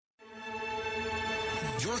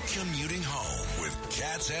You're commuting home with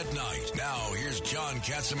Cats at Night. Now, here's John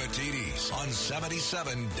Catsimatidis on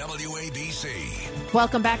 77 WABC.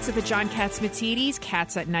 Welcome back to the John Catsimatidis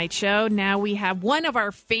Cats at Night show. Now we have one of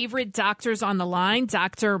our favorite doctors on the line,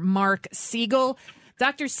 Dr. Mark Siegel.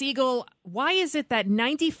 Dr. Siegel, why is it that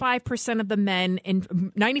 95% of the men and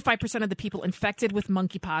 95% of the people infected with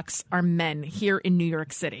monkeypox are men here in New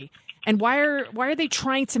York City? And why are they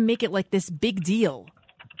trying to make it like this big deal?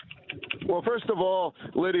 Well, first of all,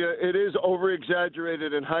 Lydia, it is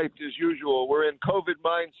over-exaggerated and hyped as usual. We're in COVID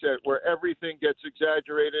mindset where everything gets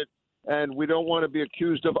exaggerated, and we don't want to be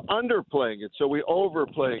accused of underplaying it, so we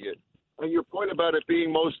overplaying it. And your point about it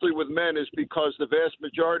being mostly with men is because the vast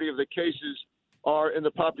majority of the cases are in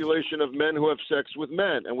the population of men who have sex with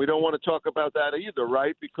men, and we don't want to talk about that either,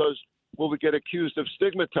 right? Because we'll get accused of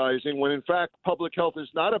stigmatizing when, in fact, public health is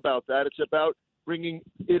not about that. It's about bringing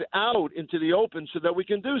it out into the open so that we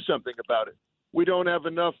can do something about it. We don't have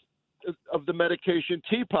enough of the medication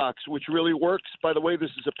TPOXX, which really works. By the way, this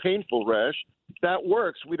is a painful rash. That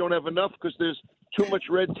works. We don't have enough because there's too much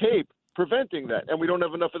red tape preventing that. And we don't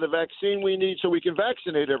have enough of the vaccine we need so we can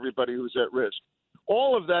vaccinate everybody who's at risk.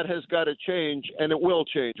 All of that has got to change, and it will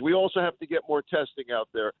change. We also have to get more testing out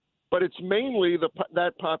there. But it's mainly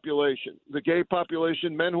that population, the gay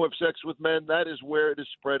population, men who have sex with men. That is where it is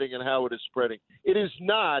spreading and how it is spreading. It is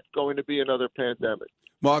not going to be another pandemic.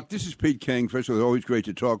 Mark, this is Pete King. First of all, it's always great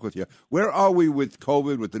to talk with you. Where are we with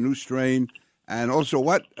COVID, with the new strain? And also,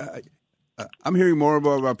 what I'm hearing more and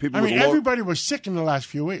more about people with everybody was sick in the last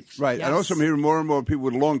few weeks. Right. Yes. And also I'm hearing more and more people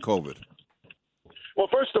with long COVID. Well,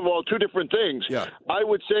 first of all, two different things. Yeah. I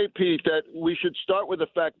would say, Pete, that we should start with the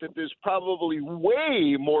fact that there's probably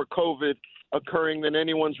way more COVID occurring than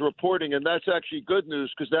anyone's reporting, and that's actually good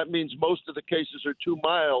news because that means most of the cases are too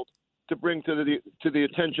mild to bring to the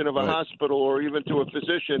attention of a hospital or even to a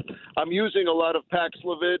physician. I'm using a lot of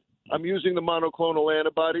Paxlovid. I'm using the monoclonal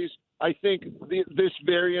antibodies. I think this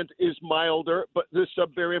variant is milder, but this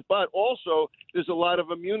subvariant, but also there's a lot of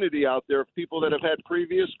immunity out there of people that have had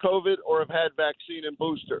previous COVID or have had vaccine and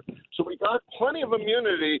booster. So we got plenty of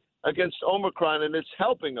immunity against Omicron, and it's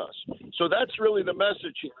helping us. So that's really the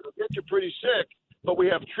message here. It'll get you pretty sick, but we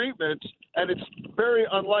have treatments, and it's very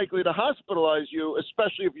unlikely to hospitalize you,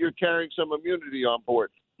 especially if you're carrying some immunity on board.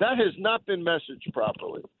 That has not been messaged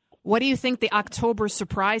properly. What do you think the October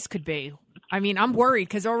surprise could be? I mean, I'm worried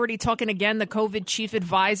because already talking again, the COVID chief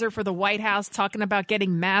advisor for the White House talking about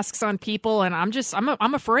getting masks on people, and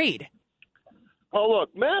I'm afraid. Oh, look,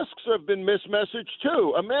 masks have been mismessaged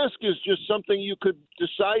too. A mask is just something you could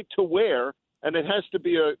decide to wear, and it has to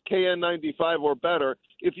be a KN95 or better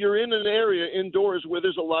if you're in an area indoors where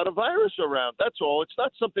there's a lot of virus around. That's all. It's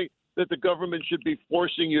not something that the government should be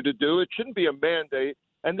forcing you to do. It shouldn't be a mandate.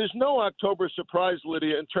 And there's no October surprise,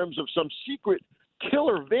 Lydia, in terms of some secret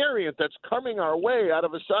killer variant that's coming our way out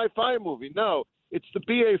of a sci-fi movie. No, it's the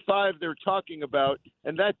BA5 they're talking about,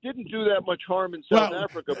 and that didn't do that much harm in South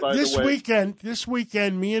Africa, by the way. This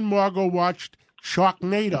weekend, me and Margot watched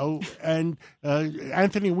Sharknado, and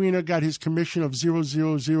Anthony Weiner got his commission of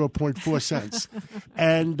 0.4 cents.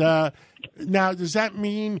 And now, does that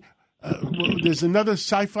mean there's another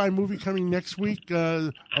sci-fi movie coming next week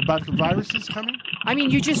about the viruses coming? I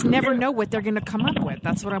mean, you just never know what they're going to come up with.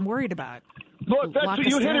 That's what I'm worried about. Look,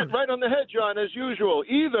 you hit it right on the head, John, as usual.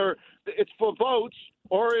 Either it's for votes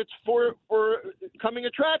or it's for coming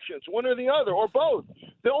attractions, one or the other, or both.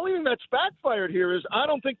 The only thing that's backfired here is I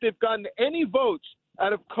don't think they've gotten any votes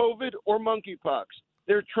out of COVID or monkeypox.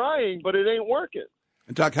 They're trying, but it ain't working.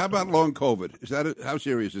 And, Doc, how about long COVID? How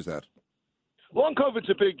serious is that? Long COVID's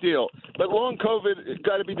a big deal, but long COVID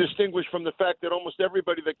got to be distinguished from the fact that almost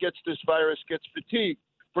everybody that gets this virus gets fatigued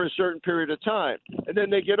for a certain period of time, and then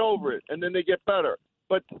they get over it, and then they get better.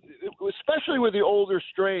 But especially with the older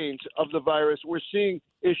strains of the virus, we're seeing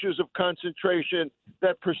issues of concentration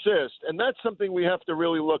that persist, and that's something we have to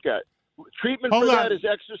really look at. Treatment for that is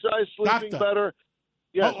exercise, sleeping better.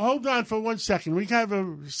 Yes. Hold on for 1 second. We have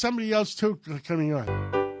somebody else, too, coming on.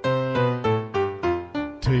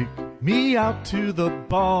 Take me out to the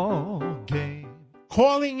ball game.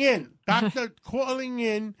 Calling in. Doctor, calling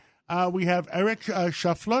in. We have Eric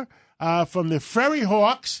Shuffler from the Ferry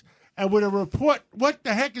Hawks, and with a report, what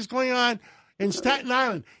the heck is going on in Staten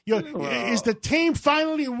Island? Is the team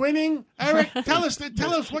finally winning? Eric, tell us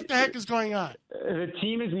what the heck is going on. The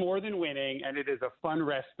team is more than winning, and it is a fun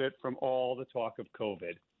respite from all the talk of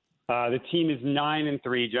COVID. The team is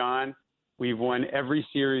 9-3, John. We've won every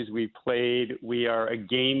series we've played. We are a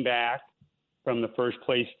game back from the first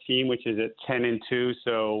place team, which is at 10-2.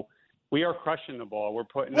 So we are crushing the ball. We're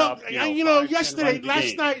putting Well, up. yesterday,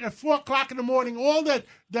 last night. night at 4:00 in the morning, all that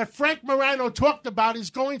Frank Morano talked about is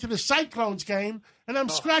going to the Cyclones game, and I'm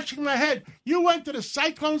scratching my head. You went to the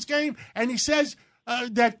Cyclones game, and he says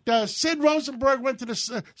that Sid Rosenberg went to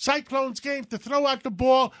the Cyclones game to throw out the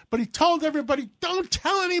ball, but he told everybody, "Don't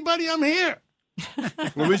tell anybody I'm here."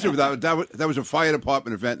 Well, that was a fire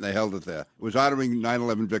department event, and they held it there. It was honoring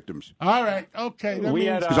 9/11 victims. All right, okay.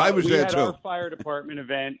 Because I was there, too. Our fire department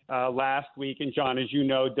event last week, and John, as you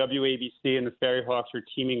know, WABC and the Ferry Hawks are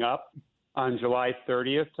teaming up on July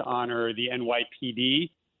 30th to honor the NYPD.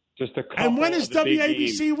 Just a couple And when is of the big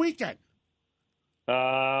WABC games. weekend?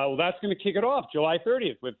 Well, that's going to kick it off July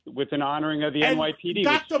 30th with an honoring of the And NYPD.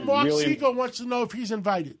 Dr. which is Mark really Siegel wants to know if he's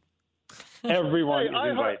invited. Everyone is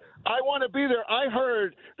invited. I want to be there. I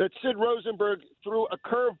heard that Sid Rosenberg threw a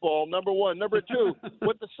curveball, number one. Number two,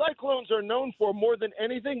 what the Cyclones are known for more than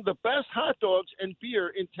anything, the best hot dogs and beer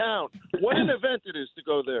in town. What an event it is to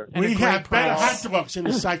go there. We have better hot dogs in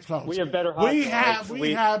the Cyclones. We have better hot dogs.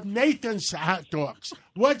 We have Nathan's hot dogs.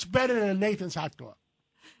 What's better than Nathan's hot dog?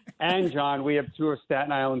 And, John, we have two of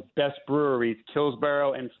Staten Island's best breweries,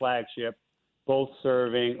 Killsborough and Flagship, both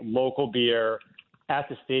serving local beer at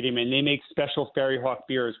the stadium, and they make special Ferry Hawk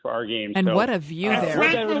beers for our games. And so, what a view there.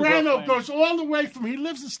 Frank Morano goes all the way he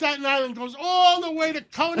lives in Staten Island, goes all the way to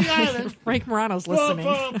Coney Island Frank Morano's listening.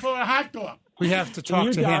 for a hot dog. We have to Can talk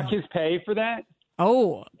you to dock him. his pay for that?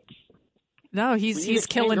 Oh. No, he's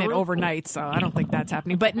killing it kangaroo. overnight, so I don't think that's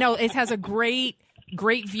happening. But no, it has a great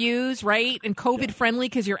views, right? And COVID friendly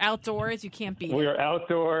because you're outdoors. You can't beat We it. are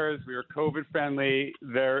outdoors. We are COVID friendly.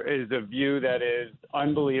 There is a view that is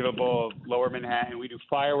unbelievable of Lower Manhattan. We do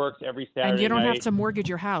fireworks every Saturday And you don't night. have to mortgage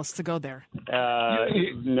your house to go there.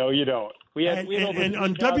 No, you don't. We have over And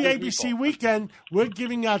on 2,000 WABC people. weekend, we're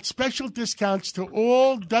giving out special discounts to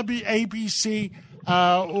all WABC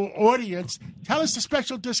audience. Tell us the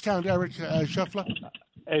special discount, Eric Shuffler.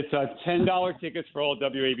 It's $10 tickets for all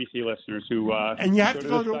WABC listeners who. And you have to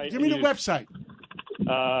go the to, site give me the and use, website.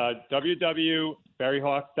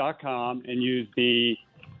 www.ferryhawks.com and use the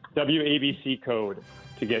WABC code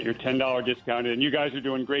to get your $10 discount. And you guys are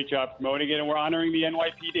doing a great job promoting it, and we're honoring the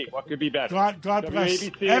NYPD. What could be better? God bless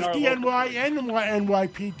WABC and our FDNY and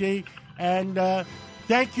NYPD. And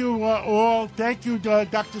thank you all. Thank you,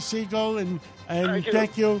 Dr. Siegel, and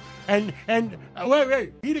thank you. And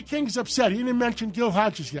wait, Peter King's upset. He didn't mention Gil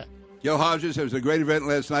Hodges yet. Gil Hodges, there was a great event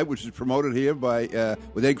last night, which is promoted here by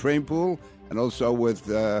with Ed Kranepool and also with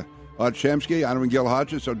Art Shamsky, honoring Gil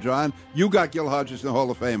Hodges. So, John, you got Gil Hodges in the Hall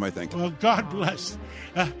of Fame, I think. Well, God bless.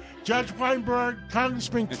 Judge Weinberg,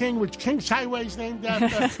 Congressman King, which King's Highway is named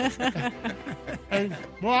after, and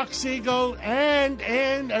Mark Siegel, and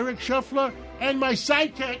Eric Shuffler, and my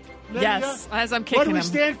sidekick, Lydia. Yes, as I'm kicking What do we him.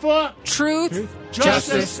 stand for? Truth,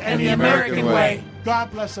 Justice, and the American way.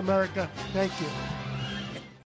 God bless America. Thank you.